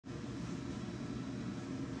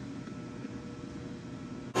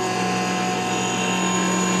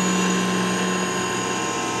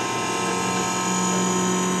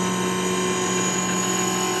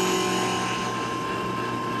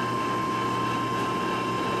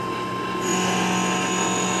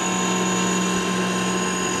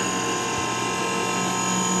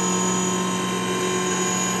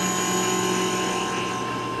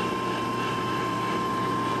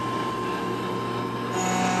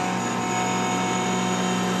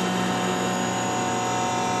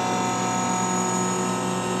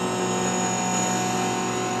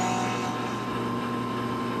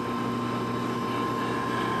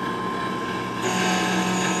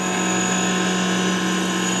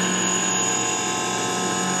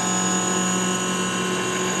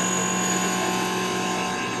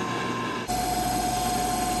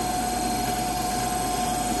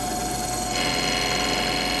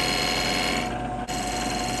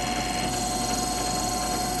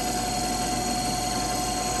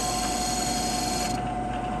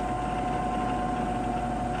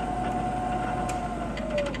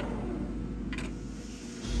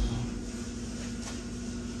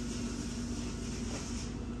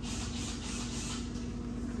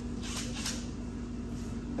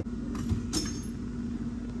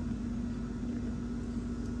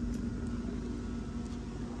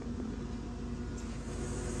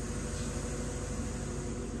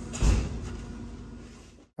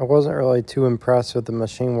I wasn't really too impressed with the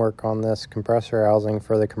machine work on this compressor housing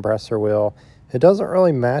for the compressor wheel. It doesn't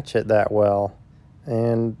really match it that well,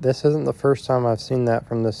 and this isn't the first time I've seen that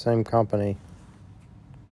from the same company.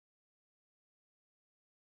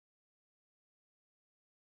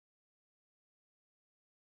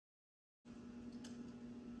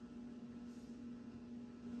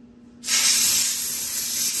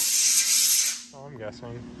 Oh, I'm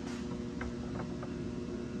guessing.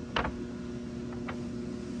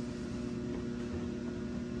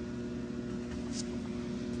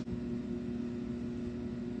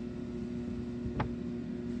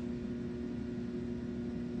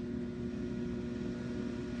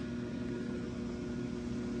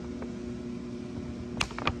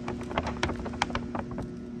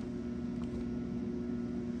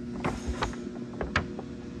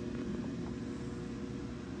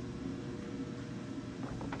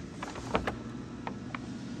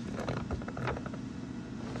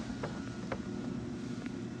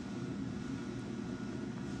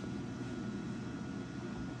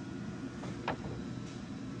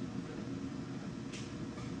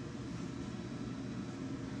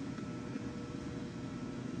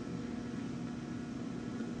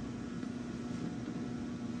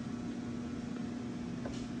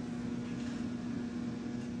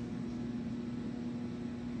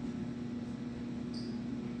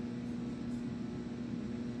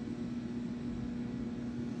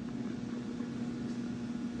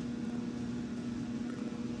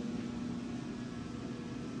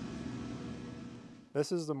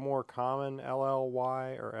 This is the more common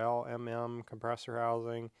LLY or LMM compressor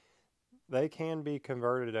housing. They can be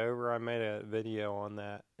converted over. I made a video on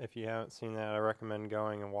that. If you haven't seen that, I recommend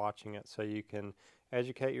going and watching it so you can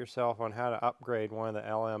educate yourself on how to upgrade one of the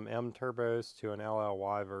LMM turbos to an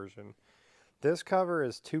LLY version. This cover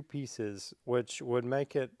is 2 pieces, which would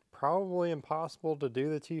make it probably impossible to do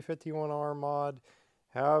the T51R mod.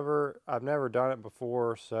 However, I've never done it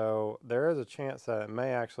before, so there is a chance that it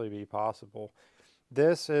may actually be possible.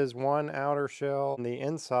 This is one outer shell. On the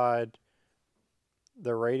inside,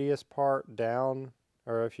 the radius part down,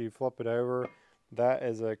 or if you flip it over, that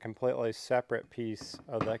is a completely separate piece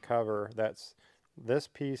of that cover. This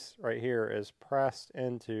piece right here is pressed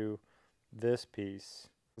into this piece.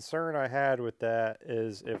 The concern I had with that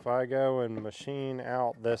is if I go and machine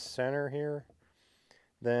out this center here,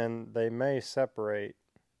 then they may separate.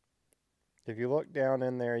 If you look down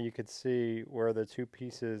in there, you could see where the 2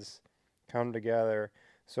 pieces come together.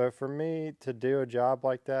 So for me to do a job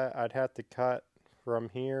like that, I'd have to cut from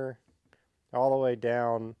here all the way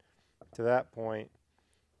down to that point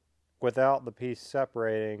without the piece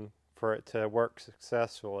separating for it to work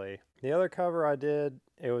successfully. The other cover I did,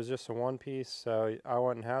 it was just a 1 piece, so I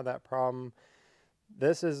wouldn't have that problem.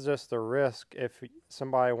 This is just a risk if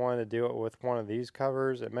somebody wanted to do it with one of these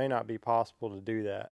covers. It may not be possible to do that.